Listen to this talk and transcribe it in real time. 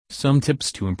Some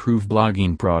tips to improve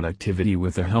blogging productivity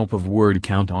with the help of Word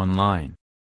Count Online.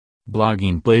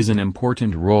 Blogging plays an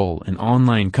important role in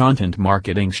online content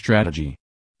marketing strategy.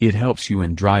 It helps you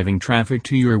in driving traffic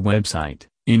to your website,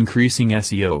 increasing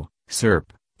SEO, SERP,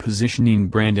 positioning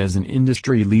brand as an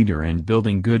industry leader and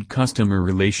building good customer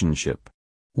relationship.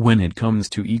 When it comes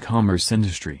to e-commerce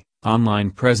industry,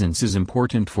 online presence is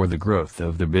important for the growth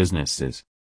of the businesses.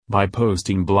 By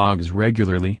posting blogs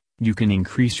regularly, you can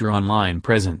increase your online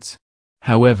presence.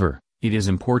 However, it is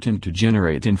important to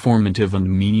generate informative and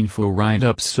meaningful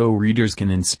write-ups so readers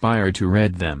can inspire to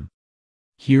read them.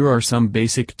 Here are some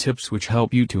basic tips which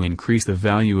help you to increase the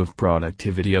value of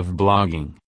productivity of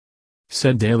blogging.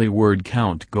 Set daily word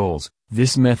count goals.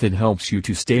 This method helps you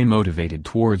to stay motivated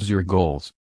towards your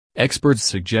goals. Experts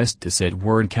suggest to set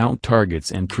word count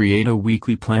targets and create a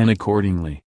weekly plan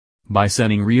accordingly. By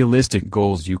setting realistic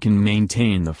goals you can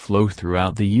maintain the flow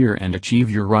throughout the year and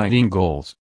achieve your writing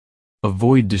goals.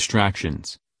 Avoid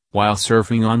distractions. While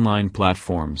surfing online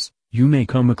platforms, you may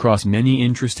come across many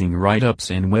interesting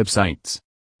write-ups and websites.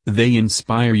 They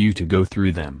inspire you to go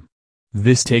through them.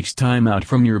 This takes time out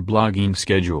from your blogging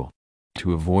schedule.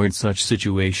 To avoid such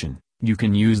situation, you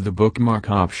can use the bookmark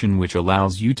option which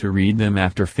allows you to read them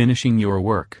after finishing your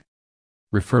work.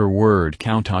 Refer Word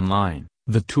Count Online.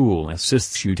 The tool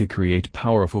assists you to create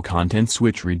powerful contents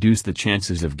which reduce the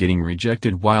chances of getting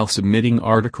rejected while submitting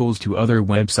articles to other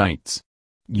websites.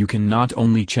 You can not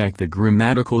only check the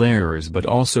grammatical errors but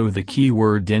also the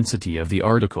keyword density of the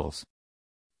articles.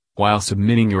 While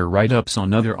submitting your write-ups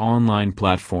on other online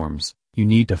platforms, you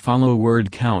need to follow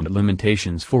word count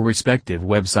limitations for respective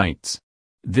websites.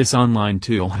 This online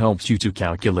tool helps you to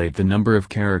calculate the number of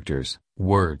characters,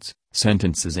 words,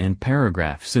 sentences and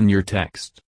paragraphs in your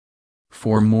text.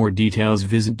 For more details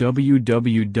visit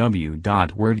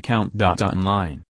www.wordcount.online.